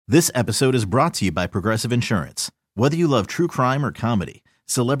This episode is brought to you by Progressive Insurance. Whether you love true crime or comedy,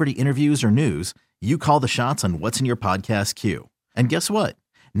 celebrity interviews or news, you call the shots on what's in your podcast queue. And guess what?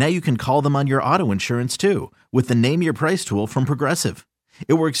 Now you can call them on your auto insurance too with the Name Your Price tool from Progressive.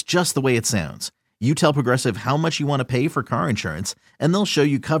 It works just the way it sounds. You tell Progressive how much you want to pay for car insurance, and they'll show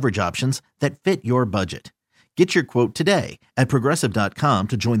you coverage options that fit your budget. Get your quote today at Progressive.com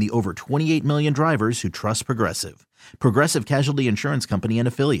to join the over 28 million drivers who trust Progressive. Progressive Casualty Insurance Company and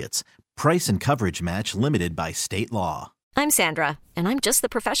Affiliates. Price and coverage match limited by state law. I'm Sandra, and I'm just the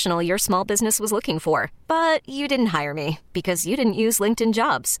professional your small business was looking for. But you didn't hire me because you didn't use LinkedIn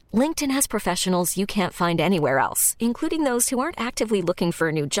Jobs. LinkedIn has professionals you can't find anywhere else, including those who aren't actively looking for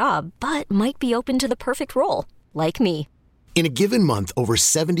a new job, but might be open to the perfect role, like me. In a given month, over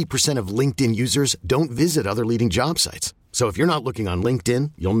 70% of LinkedIn users don't visit other leading job sites. So if you're not looking on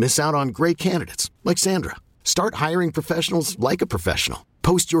LinkedIn, you'll miss out on great candidates like Sandra. Start hiring professionals like a professional.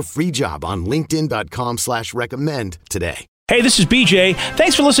 Post your free job on linkedin.com/recommend today. Hey, this is BJ.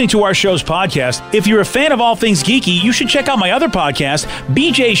 Thanks for listening to our show's podcast. If you're a fan of all things geeky, you should check out my other podcast,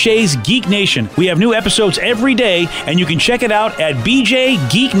 BJ Shea's Geek Nation. We have new episodes every day, and you can check it out at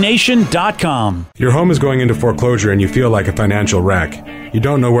bjgeeknation.com. Your home is going into foreclosure and you feel like a financial wreck. You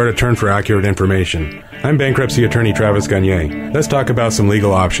don't know where to turn for accurate information. I'm bankruptcy attorney Travis Gagne. Let's talk about some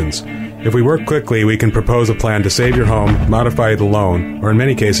legal options. If we work quickly, we can propose a plan to save your home, modify the loan, or in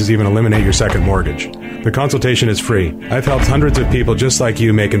many cases even eliminate your second mortgage. The consultation is free. I've helped hundreds of people just like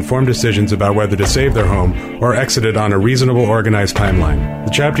you make informed decisions about whether to save their home or exit it on a reasonable, organized timeline.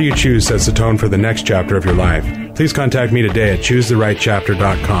 The chapter you choose sets the tone for the next chapter of your life. Please contact me today at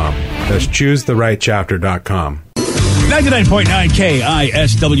choosetherightchapter.com. That's choosetherightchapter.com. 99.9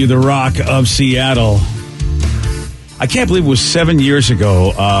 KISW, The Rock of Seattle. I can't believe it was 7 years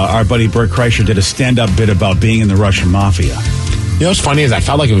ago our buddy Bert Kreischer did a stand-up bit about being in the Russian mafia. You know what's funny is I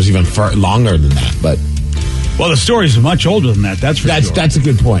felt like it was even longer than that, but... Well, the story's much older than that, that's sure. That's a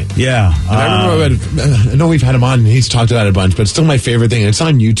good point. Yeah. I know we've had him on, and he's talked about it a bunch, but it's still my favorite thing. It's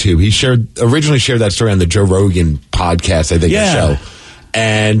on YouTube. He originally shared that story on the Joe Rogan podcast, I think, the show.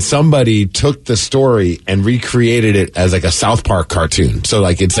 And somebody took the story and recreated it as like a South Park cartoon. So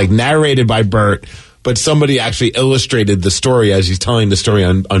like it's like narrated by Bert, but somebody actually illustrated the story as he's telling the story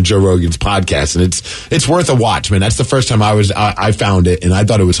on Joe Rogan's podcast, and it's worth a watch, man. That's the first time I found it, and I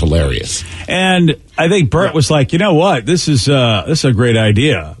thought it was hilarious. And I think Bert was like, you know what, this is a great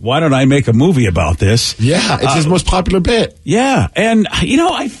idea. Why don't I make a movie about this? Yeah, it's his most popular bit. Yeah, and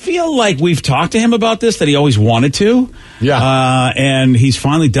I feel like we've talked to him about this, that he always wanted to. Yeah, and he's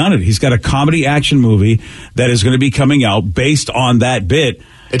finally done it. He's got a comedy action movie that is going to be coming out based on that bit.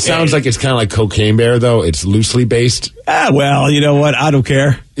 It sounds like it's kind of like Cocaine Bear, though. It's loosely based. Well, you know what? I don't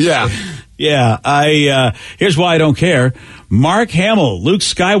care. Yeah. Yeah. Here's why I don't care. Mark Hamill, Luke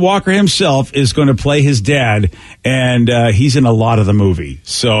Skywalker himself, is going to play his dad, and he's in a lot of the movie.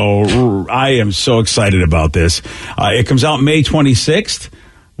 So I am so excited about this. It comes out May 26th.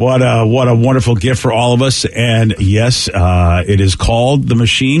 What a wonderful gift for all of us. And yes, it is called The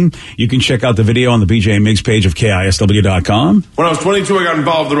Machine. You can check out the video on the BJ and Migs page of KISW.com. When I was 22, I got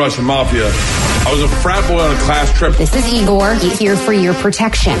involved with the Russian mafia. I was a frat boy on a class trip. This is Igor. He's here for your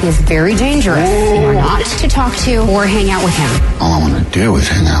protection. He's very dangerous. You are not to talk to or hang out with him. All I want to do is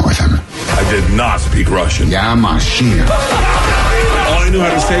hang out with him. I did not speak Russian. Yeah, machine. All I knew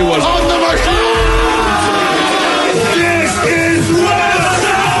how to say was, on the machine! This is Russia!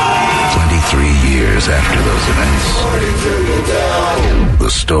 23 years after those events, the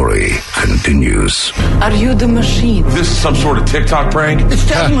story continues. Are you the machine? This is some sort of TikTok prank? It's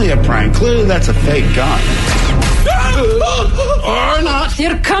definitely a prank. Clearly that's a fake gun. Or not.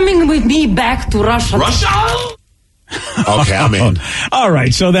 You're coming with me back to Russia. Russia? Okay, I'm in. All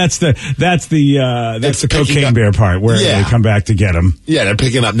right, so that's the Cocaine Bear part where they come back to get him. Yeah, they're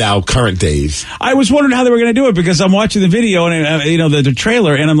picking up now current days. I was wondering how they were going to do it because I'm watching the video and the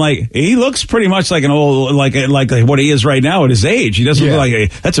trailer, and I'm like, he looks pretty much like an old like what he is right now at his age. He doesn't look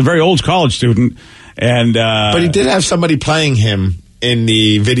like that's a very old college student. And but he did have somebody playing him in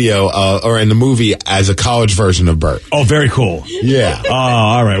the video or in the movie as a college version of Bert. Oh, very cool. Yeah. Oh,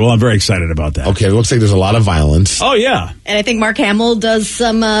 all right. Well, I'm very excited about that. Okay, it looks like there's a lot of violence. Oh, yeah. And I think Mark Hamill does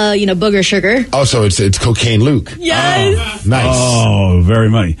some, booger sugar. Oh, so it's Cocaine Luke. Yes. Oh, nice. Oh,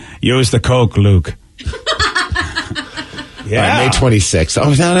 very money. Use the Coke, Luke. Yeah. May 26th.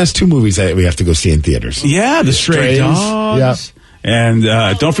 Oh, now that's two movies that we have to go see in theaters. Yeah, The Stray Dogs. Yeah. And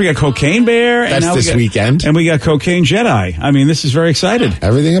don't forget Cocaine Bear. That's and this weekend. And we got Cocaine Jedi. I mean, this is very excited.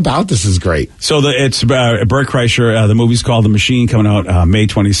 Everything about this is great. So it's Bert Kreischer. The movie's called The Machine, coming out May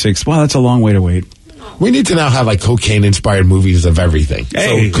 26th. Wow, that's a long way to wait. We need to now have like cocaine-inspired movies of everything.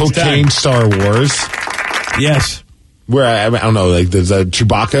 Hey, so cocaine Star Wars. Yes. Where I don't know, like there's a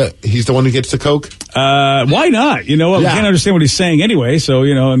Chewbacca. He's the one who gets the coke. Why not? You know what? We can't understand what he's saying anyway. So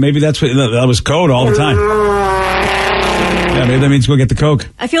maybe that's what that was code all the time. Yeah, maybe that means go get the coke.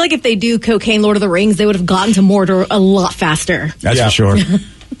 I feel like if they do cocaine Lord of the Rings, they would have gotten to Mordor a lot faster. That's for sure.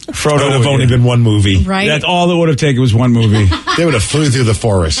 Frodo would have only been one movie. Right. That's all it would have taken was one movie. They would have flew through the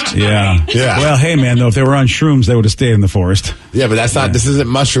forest. Yeah. Well, hey, man, though, if they were on shrooms, they would have stayed in the forest. Yeah, but that's not, this isn't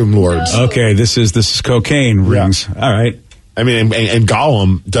Mushroom Lords. Okay, this is cocaine rings. Yeah. All right. I mean, and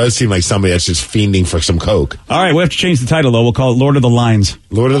Gollum does seem like somebody that's just fiending for some coke. All right, we have to change the title, though. We'll call it Lord of the Lines.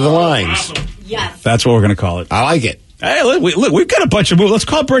 Lord of the Lines. Yes. That's what we're going to call it. I like it. Hey, look, we've got a bunch of movies. Let's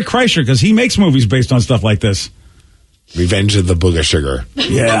call it Bert Kreischer, because he makes movies based on stuff like this. Revenge of the Booger Sugar.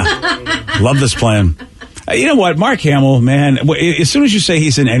 Yeah. Love this plan. You know what? Mark Hamill, man, as soon as you say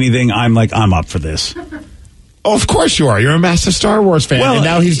he's in anything, I'm up for this. Oh, of course you are. You're a massive Star Wars fan. Well, and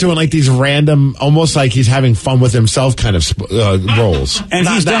now he's doing like these random, almost like he's having fun with himself kind of roles. And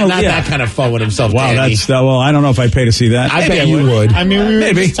he's done not that kind of fun with himself. Wow, Danny. well, I don't know if I'd pay to see that. I bet you would. I mean, we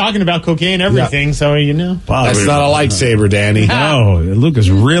were just talking about cocaine, everything, so you know. Wow, that's not a lightsaber, Danny. No, Luke is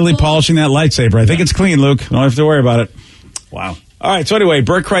really polishing that lightsaber. I think it's clean, Luke. Don't have to worry about it. Wow. All right, so anyway,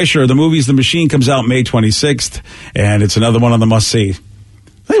 Bert Kreischer, the movie's The Machine, comes out May 26th, and it's another one on the must-see.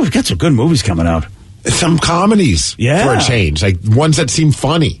 Hey, we've got some good movies coming out. Some comedies, for a change, like ones that seem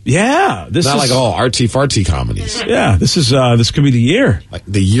funny. Yeah, this not is like all artsy-fartsy comedies. Yeah, this could be the year, like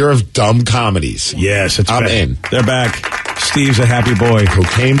the year of dumb comedies. Yes, I'm in. They're back. Steve's a happy boy.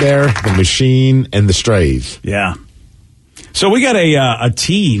 Cocaine Bear, The Machine, and The Strays. Yeah. So we got a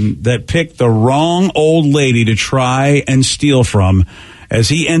teen that picked the wrong old lady to try and steal from, as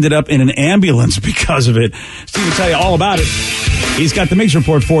he ended up in an ambulance because of it. Steve will tell you all about it. He's got the Mix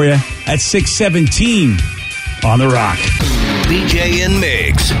Report for you at 6:17 on The Rock. BJ and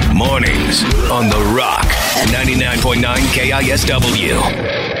Migs, mornings on The Rock, 99.9 KISW.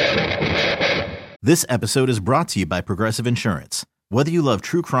 This episode is brought to you by Progressive Insurance. Whether you love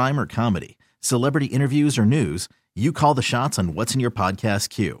true crime or comedy, celebrity interviews or news, you call the shots on what's in your podcast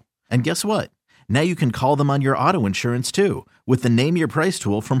queue. And guess what? Now you can call them on your auto insurance too with the Name Your Price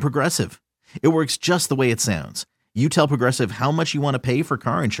tool from Progressive. It works just the way it sounds. You tell Progressive how much you want to pay for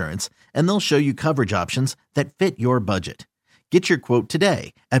car insurance, and they'll show you coverage options that fit your budget. Get your quote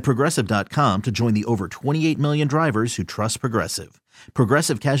today at Progressive.com to join the over 28 million drivers who trust Progressive.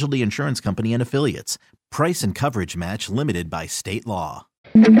 Progressive Casualty Insurance Company and Affiliates. Price and coverage match limited by state law.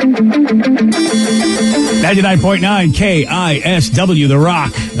 99.9 KISW, The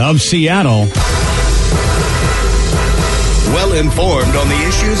Rock of Seattle. Well informed on the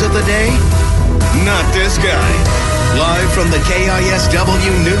issues of the day? Not this guy. Live from the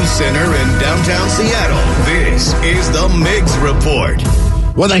KISW News Center in downtown Seattle, this is the Mix Report.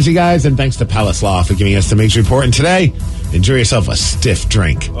 Well, thanks, you guys, and thanks to Palace Law for giving us the Mix Report. And today, enjoy yourself a stiff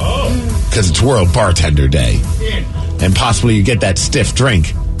drink. Because it's World Bartender Day. And possibly you get that stiff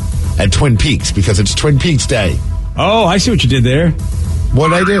drink at Twin Peaks because it's Twin Peaks Day. Oh, I see what you did there.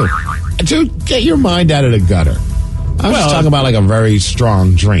 What'd I do? To get your mind out of the gutter. I was just talking about like a very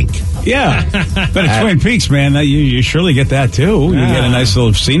strong drink. Yeah. But at Twin Peaks, man, you surely get that too. You get a nice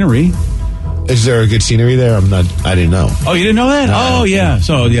little scenery. Is there a good scenery there? I didn't know. Oh, you didn't know that? No, yeah.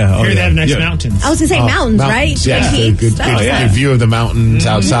 So, yeah. Here they have nice mountains. I was going to say mountains, right? Yeah, good view of the mountains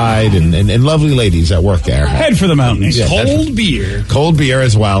outside and lovely ladies that work there. Head for the mountains. Yeah, cold beer. Cold beer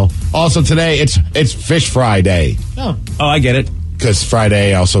as well. Also today, it's Fish Fry Day. Oh, I get it. Because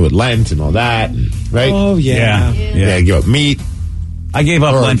Friday also with Lent and all that, right? Oh, yeah. Give up meat. I gave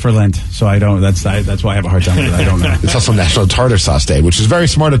up Lent for Lent, so I don't. That's why I have a hard time with it. I don't know. It's also National Tartar Sauce Day, which is very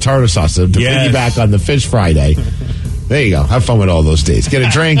smart of Tartar Sauce to piggyback on the Fish Friday. There you go. Have fun with all those days. Get a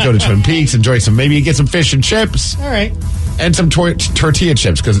drink, go to Twin Peaks, enjoy maybe you get some fish and chips. All right. And some tortilla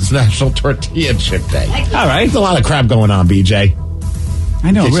chips because it's National Tortilla Chip Day. All right. There's a lot of crap going on, BJ. I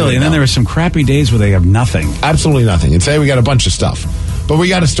know, really. And then there are some crappy days where they have nothing. Absolutely nothing. And today we got a bunch of stuff. But we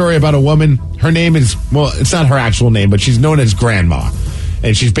got a story about a woman. Her name is, it's not her actual name, but she's known as Grandma.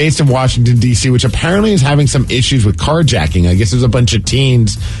 And she's based in Washington, D.C., which apparently is having some issues with carjacking. I guess there's a bunch of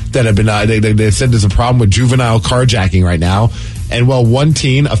teens that have been, they said there's a problem with juvenile carjacking right now. And one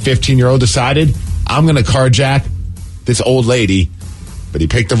teen, a 15-year-old, decided, I'm going to carjack this old lady. But he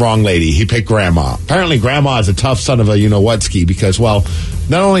picked the wrong lady. He picked Grandma. Apparently, Grandma is a tough son of a you-know-what-ski because, not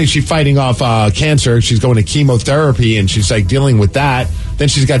only is she fighting off cancer, she's going to chemotherapy and she's, dealing with that. Then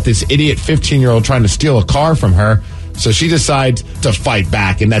she's got this idiot 15-year-old trying to steal a car from her. So she decides to fight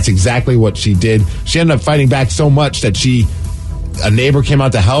back, and that's exactly what she did. She ended up fighting back so much that she a neighbor came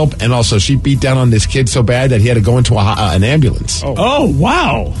out to help, and also she beat down on this kid so bad that he had to go into an ambulance. Oh,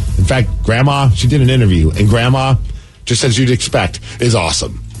 wow. In fact, Grandma, she did an interview, and Grandma, just as you'd expect, is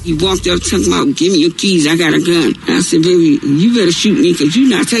awesome. He walked up talking about, give me your keys, I got a gun. I said, baby, you better shoot me because you're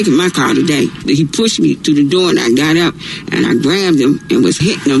not taking my car today. He pushed me to the door and I got up and I grabbed him and was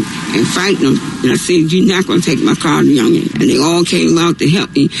hitting him and fighting him. And I said, you're not going to take my car, youngin'. And they all came out to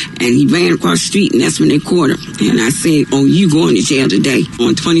help me and he ran across the street and that's when they caught him. And I said, oh, you going to jail today.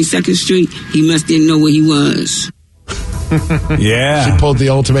 On 22nd Street, he must didn't know where he was. Yeah. She pulled the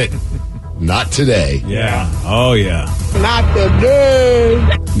ultimate, not today. Yeah. Oh, yeah. Not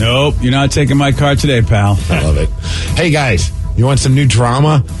today. Nope, you're not taking my car today, pal. I love it. Hey, guys, you want some new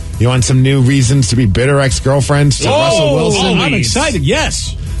drama? You want some new reasons to be bitter ex-girlfriends to Russell Wilson? Oh, I'm excited,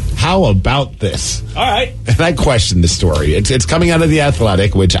 yes. How about this? All right. And I question the story. It's coming out of The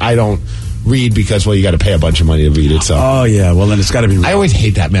Athletic, which I don't read because, well, you got to pay a bunch of money to read it. So. Oh, yeah. Well, then it's got to be real. I always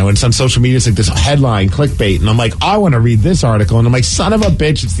hate that, man. When it's on social media, it's like this headline, clickbait. And I'm like, I want to read this article. And I'm like, son of a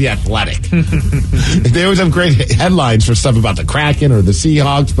bitch, it's The Athletic. They always have great headlines for stuff about the Kraken or the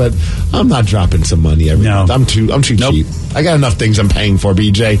Seahawks, but I'm not dropping some money every month. I'm too cheap. I got enough things I'm paying for,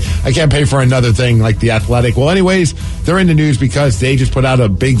 BJ. I can't pay for another thing like The Athletic. Well, anyways, they're in the news because they just put out a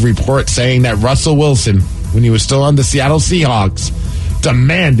big report saying that Russell Wilson, when he was still on the Seattle Seahawks,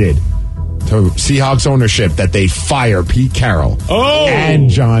 demanded to Seahawks ownership that they fire Pete Carroll and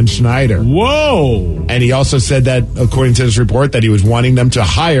John Schneider. Whoa. And he also said that, according to this report, that he was wanting them to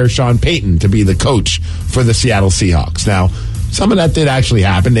hire Sean Payton to be the coach for the Seattle Seahawks. Now, some of that did actually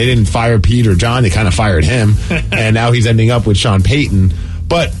happen. They didn't fire Pete or John. They kind of fired him. And now he's ending up with Sean Payton.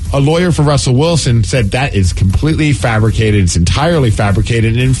 But a lawyer for Russell Wilson said that is completely fabricated. It's entirely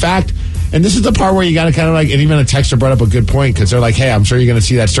fabricated. And in fact, and this is the part where you got to kind of like, and even a texter brought up a good point because they're like, hey, I'm sure you're going to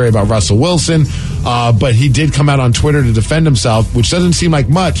see that story about Russell Wilson. But he did come out on Twitter to defend himself, which doesn't seem like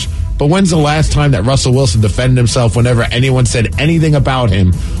much. But when's the last time that Russell Wilson defended himself whenever anyone said anything about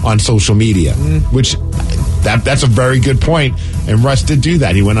him on social media? Which that's a very good point. And Russ did do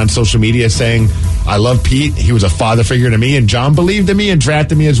that. He went on social media saying, I love Pete. He was a father figure to me, and John believed in me and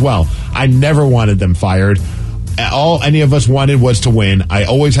drafted me as well. I never wanted them fired. All any of us wanted was to win. I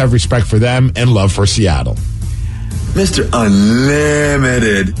always have respect for them and love for Seattle. Mr.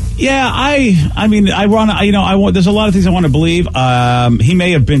 Unlimited. Yeah, I mean, I want. There's a lot of things I want to believe. He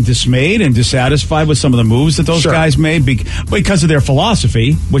may have been dismayed and dissatisfied with some of the moves that those guys made because of their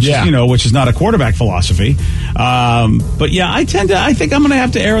philosophy, which is which is not a quarterback philosophy. But yeah, I think I'm going to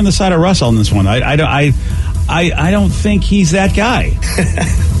have to err on the side of Russell on this one. I don't think he's that guy.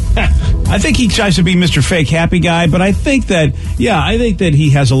 I think he tries to be Mr. Fake Happy Guy, but I think that he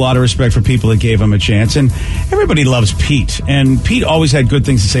has a lot of respect for people that gave him a chance, and everybody loves Pete. And Pete always had good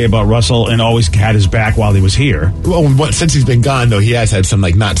things to say about Russell and always had his back while he was here. Well, since he's been gone, though, he has had some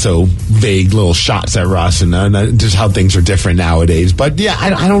like not so vague little shots at Russ and just how things are different nowadays. But yeah,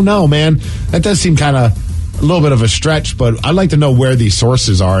 I don't know, man. That does seem kind of a little bit of a stretch, but I'd like to know where these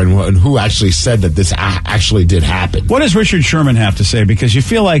sources are and who actually said that this actually did happen. What does Richard Sherman have to say? Because you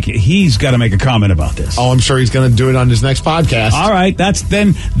feel like he's got to make a comment about this. Oh, I'm sure he's going to do it on his next podcast. All right,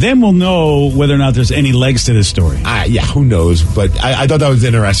 then we'll know whether or not there's any legs to this story. Yeah, who knows? But I thought that was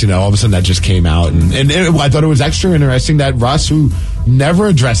interesting. All of a sudden, that just came out, and I thought it was extra interesting that Russ, who never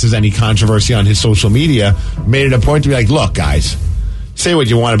addresses any controversy on his social media, made it a point to be like, "Look, guys. Say what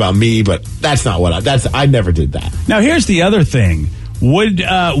you want about me, but that's not what I never did that." Now, here's the other thing. Would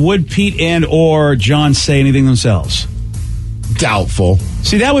Pete and or John say anything themselves? Doubtful.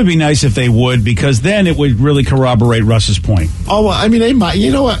 See, that would be nice if they would, because then it would really corroborate Russ's point. Oh, well, I mean, they might.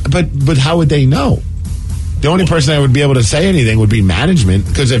 You know what? But how would they know? The only person that would be able to say anything would be management,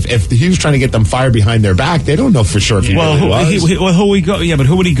 because if he was trying to get them fired behind their back, they don't know for sure if he really was. Who would go? Yeah, but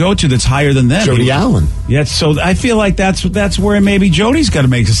who would he go to that's higher than them? Jody Allen. Yeah, so I feel like that's where maybe Jody's got to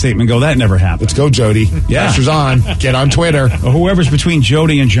make a statement. Go, that never happened. Let's go, Jody. Yeah, pressure's on. Get on Twitter. Or whoever's between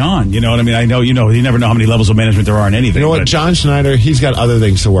Jody and John. You know what I mean? I know you never know how many levels of management there are in anything. You know what? John Schneider, he's got other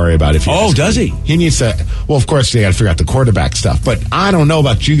things to worry about. Does he? He needs to. Well, of course, they got to figure out the quarterback stuff. But I don't know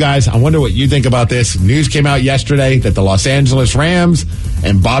about you guys. I wonder what you think about this. News came out yesterday that the Los Angeles Rams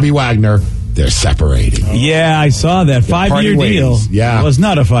and Bobby Wagner, they're separating. Yeah, I saw that. 5-year deal. Yeah. It was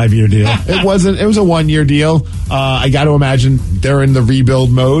not a 5-year deal. It wasn't. It was a 1-year deal. I got to imagine they're in the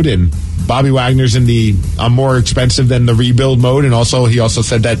rebuild mode, and Bobby Wagner's in the more expensive than the rebuild mode. And he also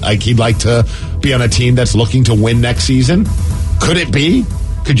said that he'd like to be on a team that's looking to win next season. Could it be?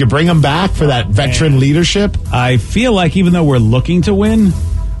 Could you bring him back for that veteran leadership? I feel like even though we're looking to win,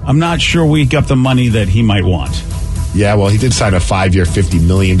 I'm not sure we got the money that he might want. Yeah, well, he did sign a 5-year, $50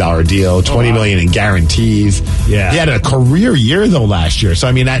 million deal, $20 million in guarantees. Yeah. He had a career year, though, last year. So,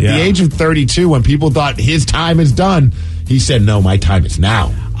 I mean, at the age of 32, when people thought his time is done, he said, no, my time is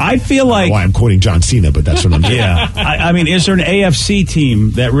now. I feel like... Well, I'm quoting John Cena, but that's what I'm doing. Yeah. I mean, is there an AFC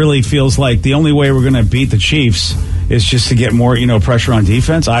team that really feels like the only way we're going to beat the Chiefs is just to get more, pressure on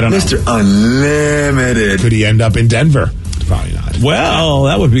defense? I don't know. Mr. Unlimited. Could he end up in Denver? Probably not. Well,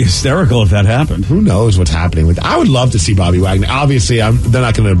 that would be hysterical if that happened. Who knows what's happening with... I would love to see Bobby Wagner. Obviously, they're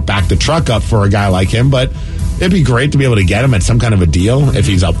not going to back the truck up for a guy like him, but... It'd be great to be able to get him at some kind of a deal if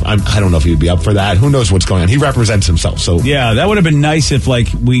he's up. I don't know if he'd be up for that. Who knows what's going on? He represents himself. So yeah, that would have been nice if we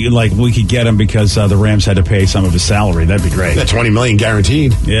could get him because the Rams had to pay some of his salary. That'd be great. That $20 million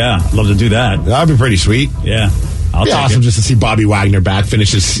guaranteed. Yeah, I'd love to do that. That'd be pretty sweet. Yeah, it'd be awesome just to see Bobby Wagner back,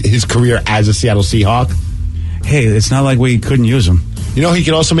 finish his career as a Seattle Seahawk. Hey, it's not like we couldn't use him. He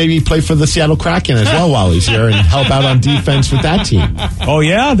could also maybe play for the Seattle Kraken as well while he's here and help out on defense with that team. Oh,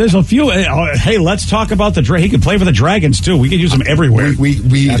 yeah? There's a few. Hey, let's talk about he could play for the Dragons, too. We could use him everywhere.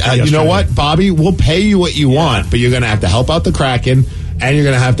 You know what, Bobby? We'll pay you what you want, but you're going to have to help out the Kraken and you're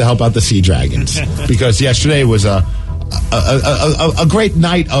going to have to help out the Sea Dragons. Because yesterday was a great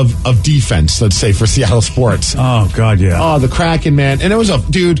night of defense, let's say, for Seattle sports. Oh, God, yeah. Oh, the Kraken, man. And it was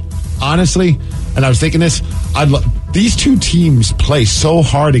dude, honestly, and I was thinking this, these two teams play so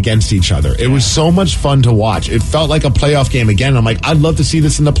hard against each other. It was so much fun to watch. It felt like a playoff game again. I'm like, I'd love to see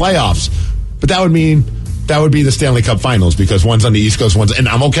this in the playoffs. But that would be the Stanley Cup Finals because one's on the East Coast, and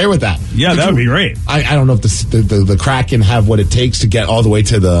I'm okay with that. Yeah, that would be great. I don't know if the Kraken have what it takes to get all the way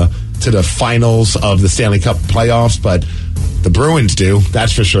to the finals of the Stanley Cup playoffs, but the Bruins do,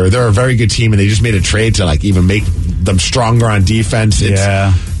 that's for sure. They're a very good team, and they just made a trade to even make them stronger on defense.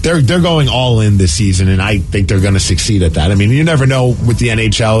 They're going all in this season, and I think they're going to succeed at that. I mean, you never know with the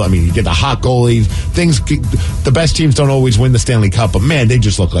NHL. I mean, you get the hot goalies. The best teams don't always win the Stanley Cup, but man, they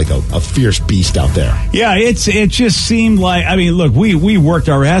just look like a fierce beast out there. Yeah, it just seemed like. I mean, look, we worked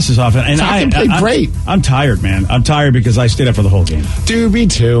our asses off, and I played great. I'm tired, man. I'm tired because I stayed up for the whole game. Dude, me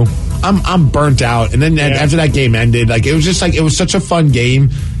too. I'm burnt out, and then after that game ended, it was just it was such a fun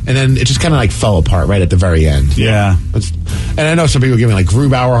game, and then it just kind of fell apart right at the very end. Yeah, and I know some people giving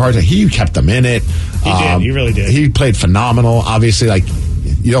Grubauer a hard time. He kept them in it. He did. He really did. He played phenomenal. Obviously,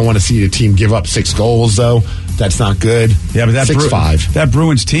 you don't want to see the team give up 6 goals though. That's not good. Yeah, but that 6-5. That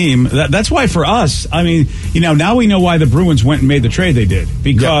Bruins team. That's why for us. I mean, now we know why the Bruins went and made the trade they did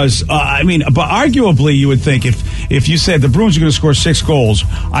because but arguably you would think if you said the Bruins are going to score 6 goals,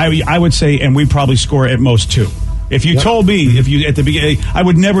 I would say, and we probably score at most 2. If you told me, at the beginning, I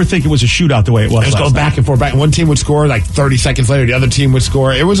would never think it was a shootout the way it was. It was going back and forth. One team would score 30 seconds later. The other team would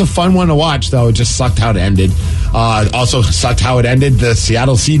score. It was a fun one to watch, though. It just sucked how it ended. Also sucked how it ended. The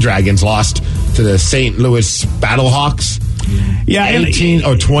Seattle Sea Dragons lost to the St. Louis Battlehawks. Yeah,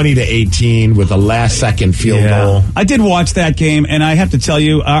 20-18 with a last-second field goal. I did watch that game, and I have to tell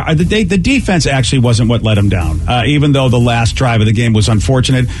you, the defense actually wasn't what let them down. Even though the last drive of the game was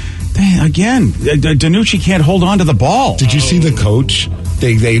unfortunate. Danucci can't hold on to the ball. Did you see the coach?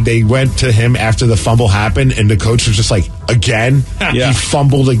 They went to him after the fumble happened, and the coach was just again? He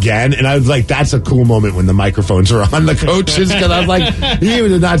fumbled again. And I was like, that's a cool moment when the microphones are on the coaches, because I was he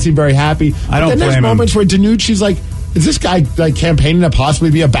did not seem very happy. I don't blame him. There's moments where Danucci's is this guy campaigning to possibly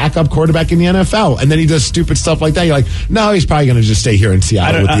be a backup quarterback in the NFL? And then he does stupid stuff like that. You're like, no, he's probably going to just stay here in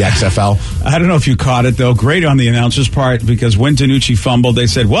Seattle with the XFL. I don't know if you caught it, though. Great on the announcer's part, because when Danucci fumbled, they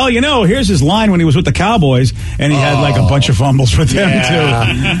said, well, here's his line when he was with the Cowboys, and he had a bunch of fumbles with them,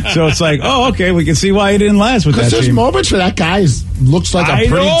 too. So it's okay, we can see why he didn't last with that team. Because there's moments where that guy looks like a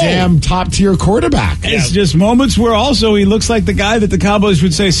pretty damn top-tier quarterback. It's just moments where also he looks like the guy that the Cowboys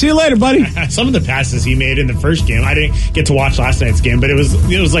would say, see you later, buddy. Some of the passes he made in the first game, I didn't get to watch last night's game, but it was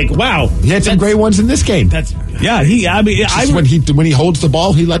wow. He had some great ones in this game. When he holds the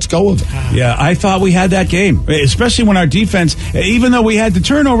ball, he lets go of it. Yeah, I thought we had that game, especially when our defense, even though we had the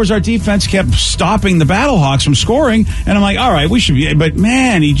turnovers, our defense kept stopping the Battlehawks from scoring, and I'm like, all right, we should be, but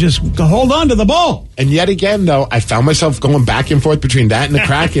man, he just hold on to the ball. And yet again, though, I found myself going back and forth between that and the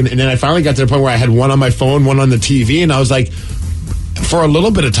Kraken, and then I finally got to the point where I had one on my phone, one on the TV, and I was like, for a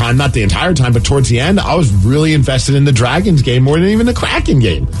little bit of time, not the entire time, but towards the end, I was really invested in the Dragons game more than even the Kraken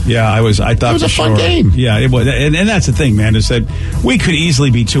game. Yeah, I thought it was a fun game. Yeah, it was, and that's the thing, man. Is that we could easily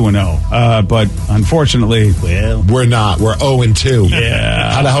be 2-0, but unfortunately, we're not. We're 0-2.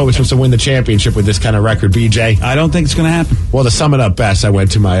 Yeah. How the hell are we supposed to win the championship with this kind of record, BJ? I don't think it's going to happen. Well, to sum it up best, I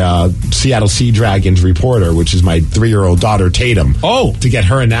went to my Seattle Sea Dragons reporter, which is my 3-year-old daughter Tatum, to get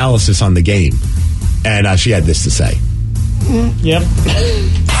her analysis on the game, and she had this to say. Yep. Sea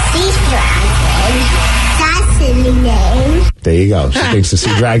Dragons, that's silly name. There you go. She thinks the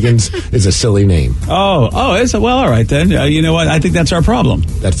Sea Dragons is a silly name. Well, all right then. You know what? I think that's our problem.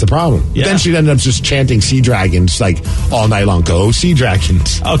 That's the problem. Yeah. But then she'd end up just chanting Sea Dragons like all night long. Go Sea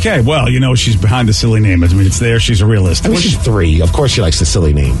Dragons. Okay, well, she's behind the silly name. I mean, it's there. She's a realist. I mean, she's 3. Of course she likes the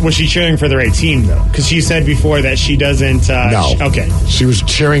silly name. Was she cheering for the right team, though? Because she said before that she doesn't... No. Okay. She was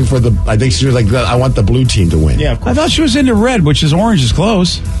cheering for I think she was like, I want the blue team to win. Yeah, of course. I thought she was into red, which is orange is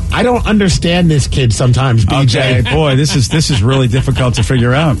close. I don't understand this kid sometimes, BJ. Okay, boy, this is really difficult to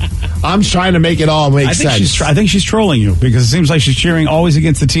figure out. I'm trying to make it all make sense. I think she's trolling you because it seems like she's cheering always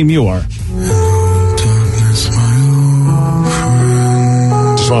against the team you are.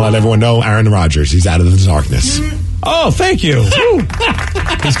 Just want to let everyone know, Aaron Rodgers, he's out of the darkness. Oh, thank you.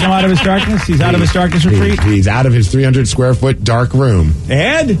 He's come out of his darkness? He's out of his darkness retreat? He's out of his 300-square-foot dark room.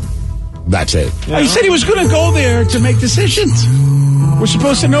 And? That's it. He said he was going to go there to make decisions. We're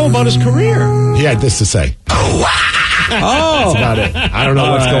supposed to know about his career. He had this to say. That's about it. I don't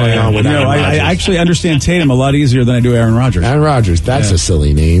know what's going on with Aaron Rodgers. I actually understand Tatum a lot easier than I do Aaron Rodgers. Aaron Rodgers, that's a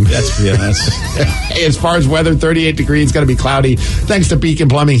silly name. That's As far as weather, 38 degrees, going to be cloudy. Thanks to Beacon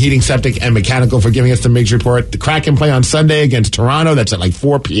Plumbing, Heating, Septic, and Mechanical for giving us the Migs Report. The Kraken play on Sunday against Toronto. That's at like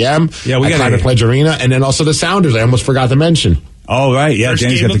 4 p.m. Yeah, we got Climate Pledge Arena. And then also the Sounders, I almost forgot to mention. Oh, right. Yeah, First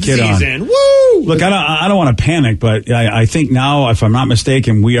Danny's game got the of kid season. on. Woo! Look, I don't want to panic, but I think now, if I'm not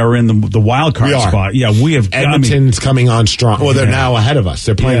mistaken, we are in the wild card spot. Yeah, we have. Edmonton's coming on strong. Well, they're now ahead of us.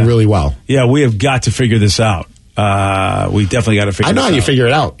 They're playing really well. Yeah, we have got to figure this out. We definitely got to figure this out. I know how you figure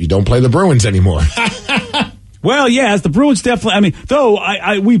it out. You don't play the Bruins anymore. Well, yeah, the Bruins definitely. I mean,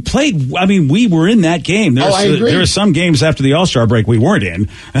 though we played. I mean, we were in that game. I agree. There are some games after the All-Star break we weren't in,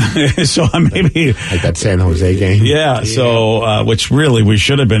 so maybe like that San Jose game. Yeah. So, which really we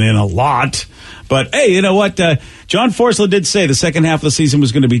should have been in a lot. But hey, you know what? John Forsland did say the second half of the season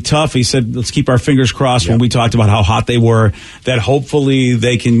was going to be tough. He said, let's keep our fingers crossed when we talked about how hot they were, that hopefully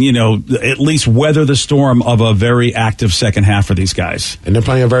they can, at least weather the storm of a very active second half for these guys. And they're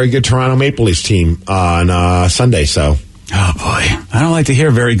playing a very good Toronto Maple Leafs team on Sunday, so. Oh, boy. I don't like to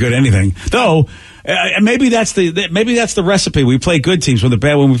hear very good anything. Though, maybe that's the recipe. We play good teams. When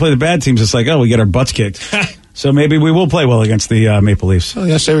we play the bad teams, it's like, we get our butts kicked. So maybe we will play well against the Maple Leafs. Well,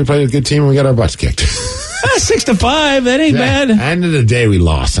 yesterday we played a good team and we got our butts kicked. 6-5, that ain't bad. End of the day, we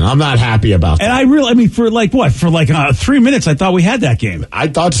lost, and I'm not happy about that. And for 3 minutes, I thought we had that game. I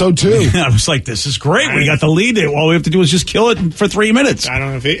thought so too. I was like, this is great. We got the lead. All we have to do is just kill it for 3 minutes. I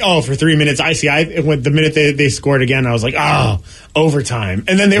don't know if for 3 minutes. The minute they scored again, I was like, overtime.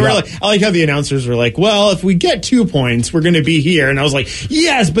 And then they were like, I like how the announcers were like, well, if we get 2 points, we're going to be here. And I was like,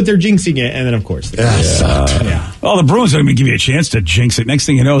 yes, but they're jinxing it. And then, of course, Well, the Bruins are going to give you a chance to jinx it. Next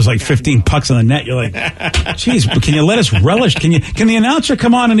thing you know, it's like 15 pucks on the net. You're like, geez, but can you let us relish? Can the announcer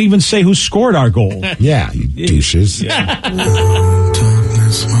come on and even say who scored our goal? Yeah, you douches. Yeah.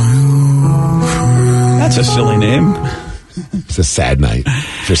 That's a silly name. It's a sad night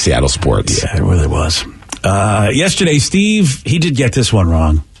for Seattle sports. Yeah, it really was. Yesterday, Steve, he did get this one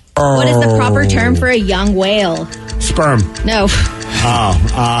wrong. What is the proper term for a young whale? Sperm. No.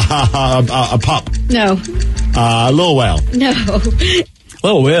 A pup. No. Little whale. No.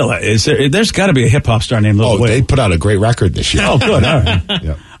 Lil Whale, there's got to be a hip-hop star named Lil Whale. They put out a great record this year. Oh, good. All right.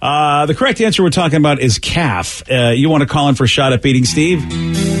 Yep. The correct answer we're talking about is calf. You want to call in for a shot at beating Steve?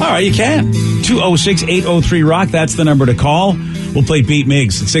 All right, you can. 206-803-ROCK. That's the number to call. We'll play Beat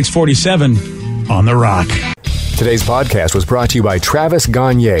Migs at 647 on The Rock. Today's podcast was brought to you by Travis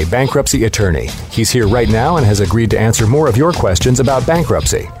Gagne, bankruptcy attorney. He's here right now and has agreed to answer more of your questions about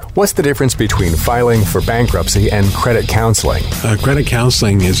bankruptcy. What's the difference between filing for bankruptcy and credit counseling? Credit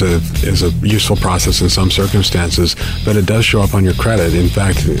counseling is a useful process in some circumstances, but it does show up on your credit. In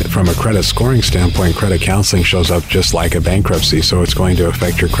fact, from a credit scoring standpoint, credit counseling shows up just like a bankruptcy, so it's going to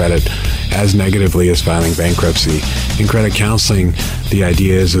affect your credit as negatively as filing bankruptcy. In credit counseling, the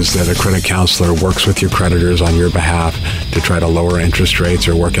idea is that a credit counselor works with your creditors on your behalf to try to lower interest rates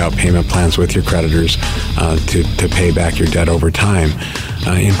or work out payment plans with your creditors to pay back your debt over time.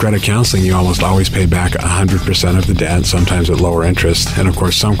 In credit counseling, you almost always pay back 100% of the debt, sometimes at lower interest. And of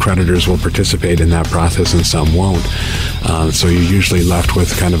course, some creditors will participate in that process and some won't. So you're usually left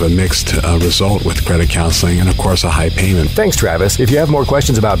with kind of a mixed result with credit counseling and, of course, a high payment. Thanks, Travis. If you have more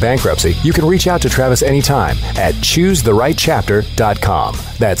questions about bankruptcy, you can reach out to Travis anytime at ChooseTheRightChapter.com.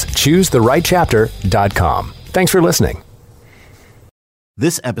 That's ChooseTheRightChapter.com. Thanks for listening.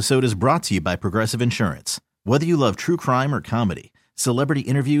 This episode is brought to you by Progressive Insurance. Whether you love true crime or comedy, celebrity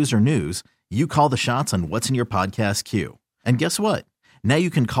interviews or news, you call the shots on what's in your podcast queue. And guess what? Now you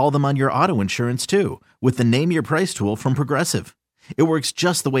can call them on your auto insurance too with the Name Your Price tool from Progressive. It works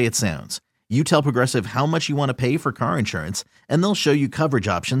just the way it sounds. You tell Progressive how much you want to pay for car insurance, and they'll show you coverage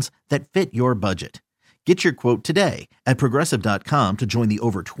options that fit your budget. Get your quote today at Progressive.com to join the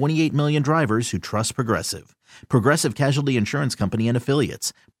over 28 million drivers who trust Progressive. Progressive Casualty Insurance Company and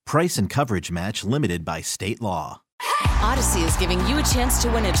Affiliates. Price and coverage match limited by state law. Odyssey is giving you a chance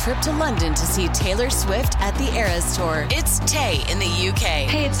to win a trip to London to see Taylor Swift at the Eras Tour. It's Tay in the UK.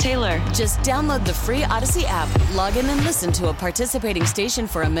 Hey, it's Taylor. Just download the free Odyssey app, log in and listen to a participating station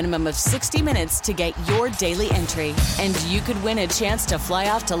for a minimum of 60 minutes to get your daily entry. And you could win a chance to fly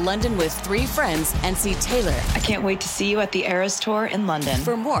off to London with 3 friends and see Taylor. I can't wait to see you at the Eras Tour in London.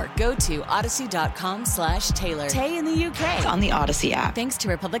 For more, go to odyssey.com/Taylor. Tay in the UK. It's on the Odyssey app. Thanks to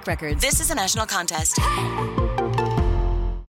Republic Records. This is a national contest.